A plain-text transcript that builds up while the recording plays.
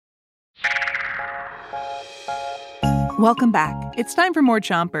Welcome back. It's time for more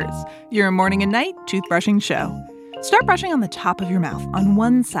Chompers, your morning and night toothbrushing show. Start brushing on the top of your mouth on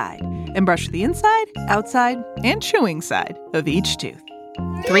one side and brush the inside, outside, and chewing side of each tooth.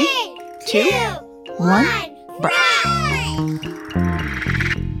 3, 2, 1, brush.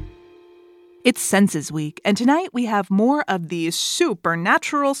 It's Senses Week, and tonight we have more of these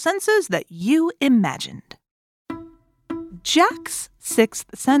supernatural senses that you imagined. Jack's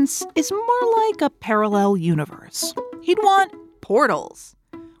sixth sense is more like a parallel universe. He'd want portals.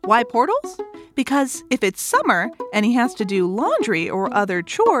 Why portals? Because if it's summer and he has to do laundry or other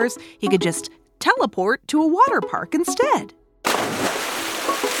chores, he could just teleport to a water park instead.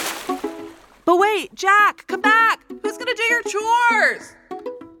 But wait, Jack, come back! Who's gonna do your chores?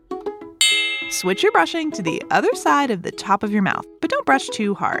 Switch your brushing to the other side of the top of your mouth, but don't brush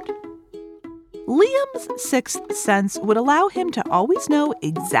too hard. Liam's sixth sense would allow him to always know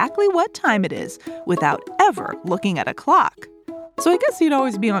exactly what time it is without ever looking at a clock. So I guess he'd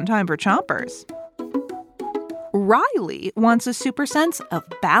always be on time for Chompers. Riley wants a super sense of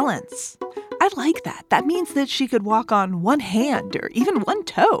balance. I like that. That means that she could walk on one hand or even one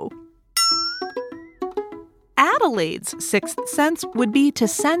toe. Adelaide's sixth sense would be to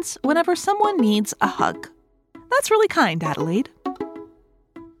sense whenever someone needs a hug. That's really kind, Adelaide.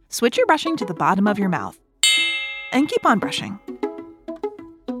 Switch your brushing to the bottom of your mouth and keep on brushing.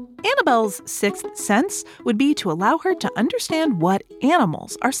 Annabelle's sixth sense would be to allow her to understand what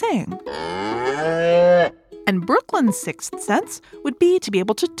animals are saying. And Brooklyn's sixth sense would be to be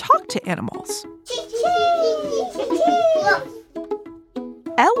able to talk to animals.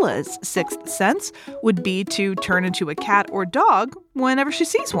 Ella's sixth sense would be to turn into a cat or dog whenever she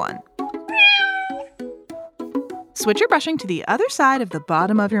sees one. Switch your brushing to the other side of the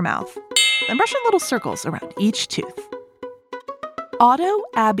bottom of your mouth and brush in little circles around each tooth. Otto,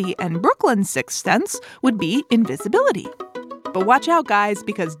 Abby, and Brooklyn's sixth sense would be invisibility. But watch out, guys,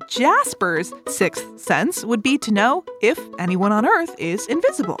 because Jasper's sixth sense would be to know if anyone on Earth is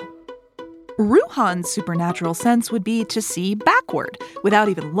invisible. Ruhan's supernatural sense would be to see backward without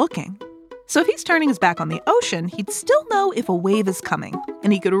even looking. So if he's turning his back on the ocean, he'd still know if a wave is coming,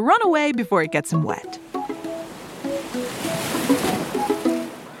 and he could run away before it gets him wet.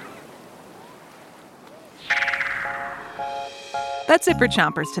 That's it for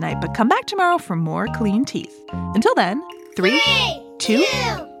Chompers tonight, but come back tomorrow for more clean teeth. Until then, 3, 2,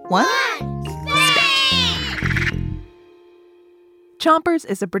 1, spit! Chompers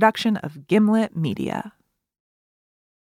is a production of Gimlet Media.